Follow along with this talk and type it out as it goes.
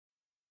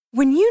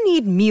When you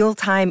need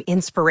mealtime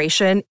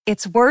inspiration,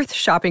 it's worth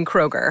shopping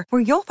Kroger,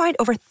 where you'll find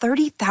over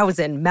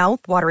 30,000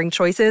 mouth-watering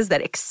choices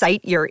that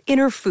excite your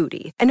inner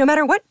foodie. And no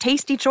matter what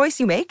tasty choice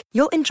you make,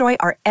 you'll enjoy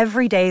our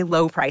everyday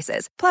low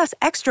prices, plus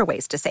extra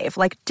ways to save,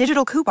 like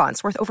digital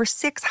coupons worth over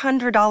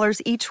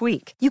 $600 each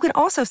week. You can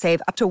also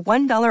save up to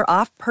 $1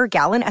 off per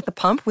gallon at the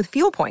pump with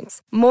fuel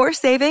points. More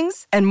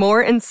savings and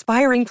more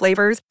inspiring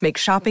flavors make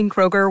shopping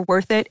Kroger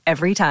worth it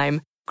every time.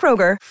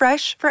 Kroger,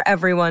 fresh for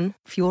everyone.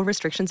 Fuel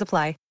restrictions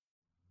apply.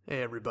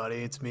 Hey everybody,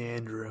 it's me,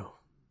 Andrew.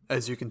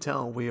 As you can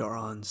tell, we are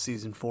on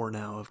Season 4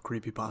 now of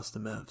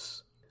Creepypasta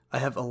Myths. I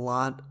have a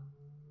lot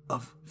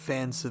of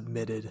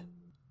fan-submitted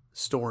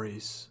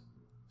stories,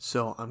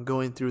 so I'm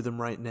going through them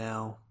right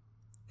now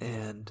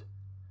and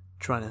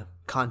trying to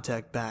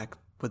contact back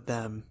with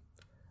them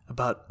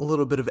about a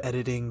little bit of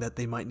editing that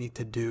they might need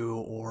to do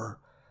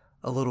or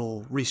a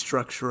little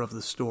restructure of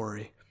the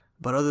story.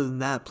 But other than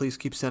that, please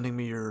keep sending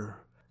me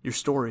your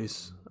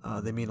stories.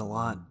 They mean a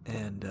lot,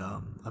 and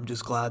I'm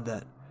just glad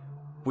that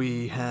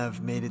we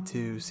have made it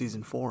to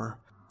Season 4.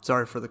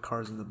 Sorry for the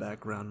cars in the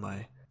background.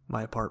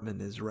 My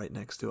apartment is right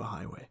next to a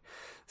highway.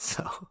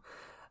 So,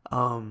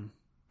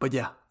 but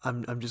yeah,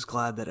 I'm just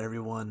glad that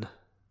everyone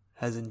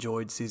has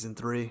enjoyed Season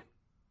 3.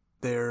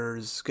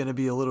 There's going to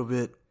be a little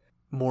bit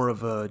more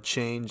of a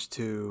change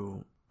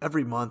to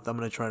every month. I'm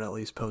going to try to at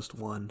least post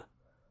one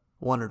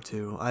or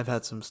two. I've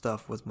had some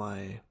stuff with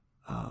my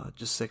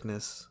just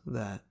sickness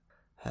that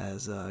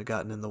has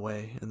gotten in the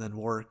way, and then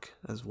work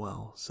as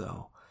well.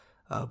 So,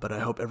 but I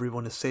hope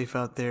everyone is safe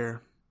out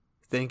there.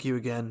 Thank you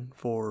again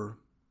for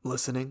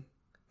listening,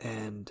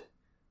 and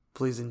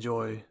please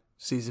enjoy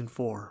Season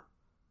 4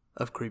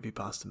 of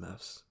Creepypasta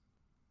Myths.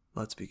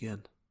 Let's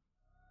begin.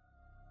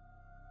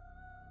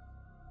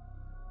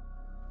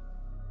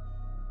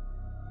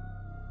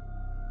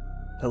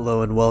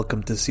 Hello and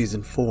welcome to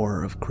Season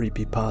 4 of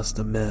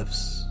Creepypasta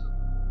Myths.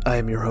 I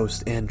am your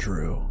host,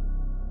 Andrew.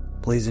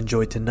 Please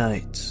enjoy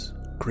tonight's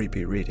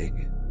creepy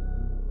reading.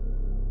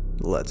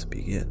 Let's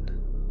begin.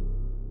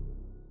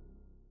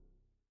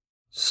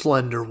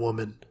 Slender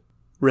Woman,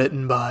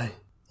 written by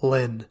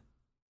Lynn.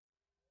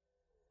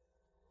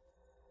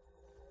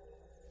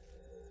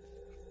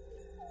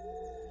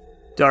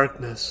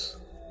 Darkness,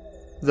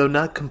 though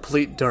not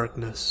complete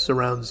darkness,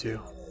 surrounds you.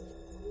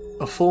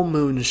 A full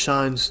moon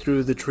shines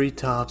through the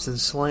treetops and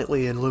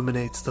slightly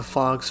illuminates the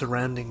fog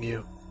surrounding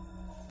you.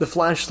 The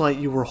flashlight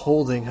you were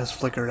holding has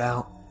flickered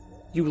out.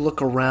 You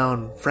look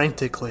around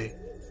frantically,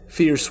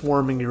 fear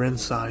swarming your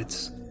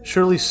insides.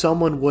 Surely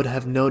someone would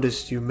have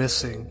noticed you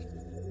missing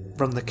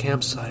from the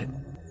campsite.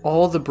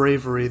 All the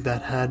bravery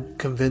that had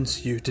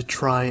convinced you to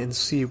try and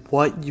see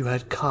what you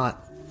had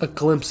caught a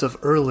glimpse of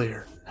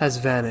earlier has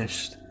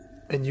vanished,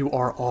 and you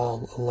are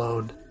all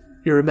alone.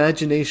 Your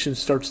imagination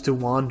starts to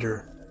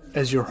wander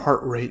as your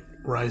heart rate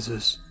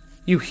rises.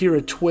 You hear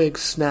a twig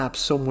snap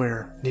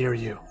somewhere near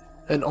you,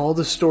 and all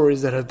the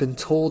stories that have been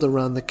told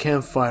around the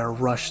campfire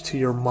rush to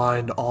your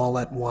mind all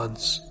at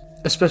once,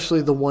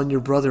 especially the one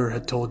your brother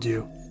had told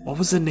you. What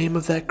was the name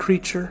of that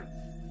creature?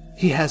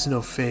 He has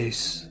no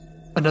face.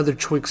 Another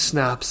twig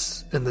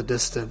snaps in the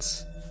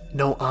distance.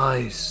 No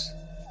eyes,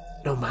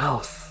 no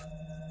mouth,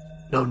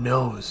 no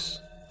nose.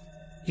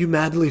 You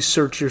madly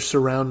search your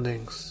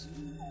surroundings,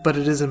 but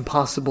it is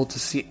impossible to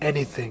see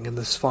anything in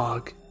this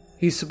fog.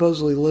 He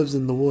supposedly lives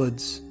in the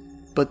woods,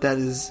 but that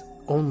is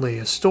only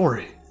a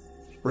story,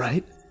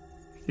 right?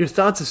 Your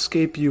thoughts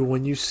escape you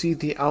when you see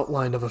the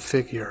outline of a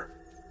figure.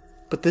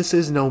 But this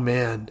is no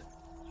man.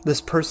 This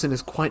person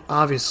is quite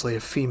obviously a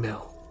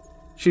female.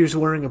 She is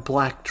wearing a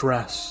black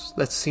dress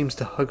that seems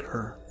to hug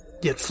her,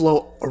 yet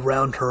float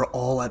around her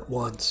all at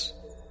once.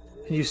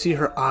 And you see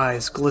her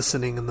eyes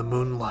glistening in the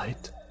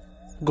moonlight.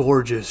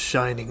 Gorgeous,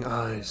 shining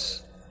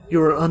eyes.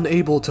 You are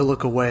unable to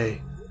look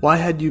away. Why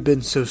had you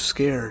been so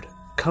scared?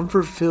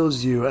 Comfort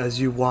fills you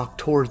as you walk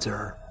towards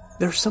her.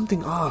 There's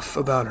something off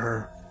about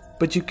her,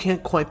 but you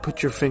can't quite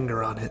put your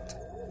finger on it.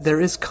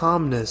 There is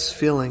calmness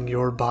filling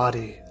your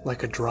body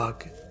like a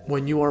drug.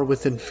 When you are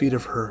within feet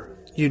of her,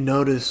 you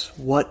notice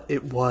what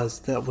it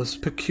was that was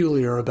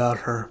peculiar about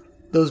her.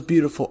 Those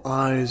beautiful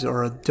eyes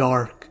are a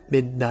dark,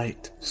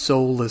 midnight,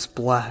 soulless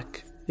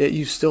black, yet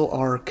you still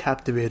are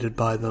captivated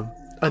by them,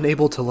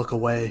 unable to look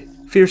away.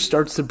 Fear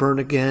starts to burn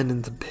again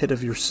in the pit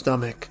of your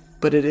stomach,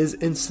 but it is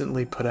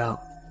instantly put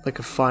out, like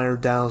a fire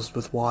doused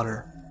with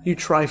water. You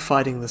try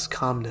fighting this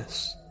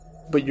calmness,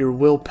 but your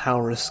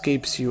willpower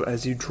escapes you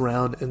as you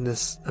drown in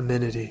this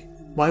amenity.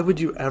 Why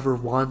would you ever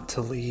want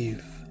to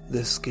leave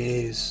this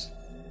gaze?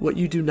 What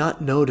you do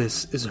not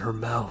notice is her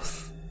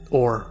mouth,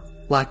 or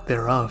lack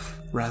thereof,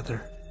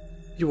 rather.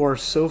 You are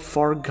so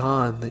far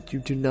gone that you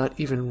do not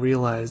even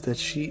realize that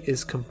she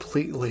is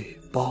completely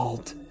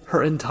bald.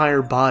 Her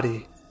entire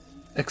body,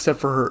 except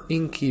for her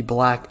inky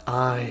black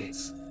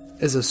eyes,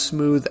 is a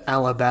smooth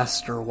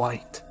alabaster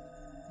white.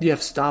 You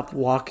have stopped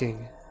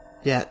walking,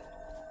 yet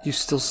you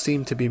still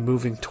seem to be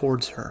moving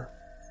towards her,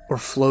 or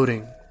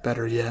floating,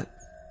 better yet,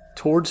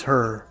 towards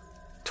her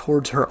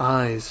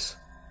eyes,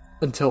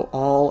 until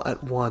all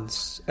at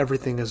once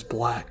everything is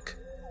black.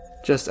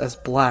 just as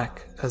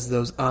black as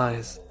those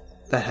eyes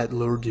that had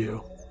lured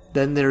you.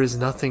 Then there is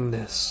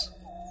nothingness.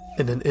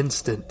 In an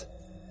instant,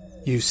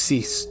 you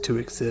cease to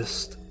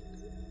exist.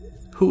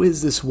 Who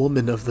is this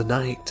woman of the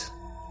night,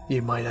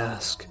 you might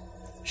ask?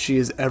 She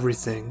is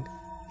everything,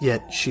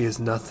 yet she is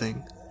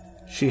nothing.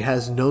 She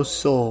has no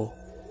soul,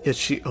 yet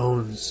she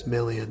owns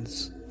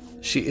millions.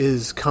 She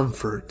is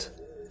comfort,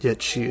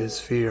 yet she is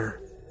fear.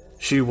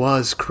 She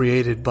was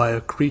created by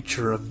a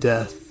creature of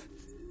death,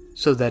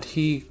 so that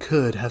he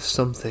could have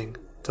something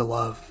to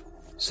love.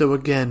 So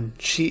again,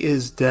 she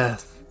is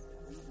death,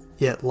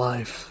 yet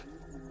life,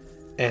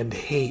 and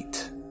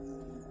hate,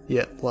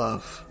 yet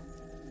love.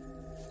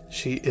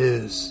 She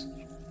is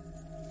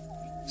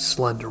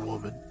Slender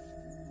Woman.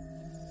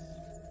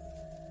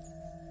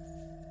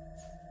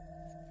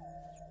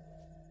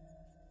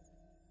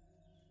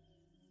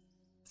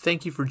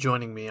 Thank you for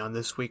joining me on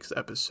this week's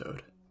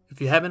episode.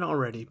 If you haven't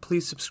already,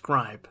 please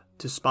subscribe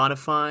to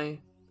Spotify,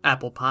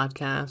 Apple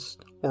Podcasts,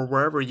 or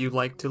wherever you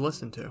like to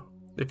listen to.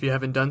 If you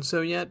haven't done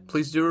so yet,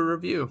 please do a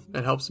review.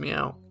 It helps me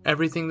out.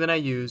 Everything that I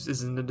use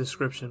is in the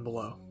description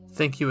below.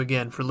 Thank you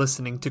again for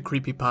listening to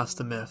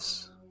Creepypasta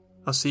Myths.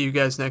 I'll see you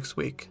guys next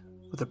week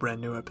with a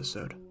brand new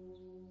episode.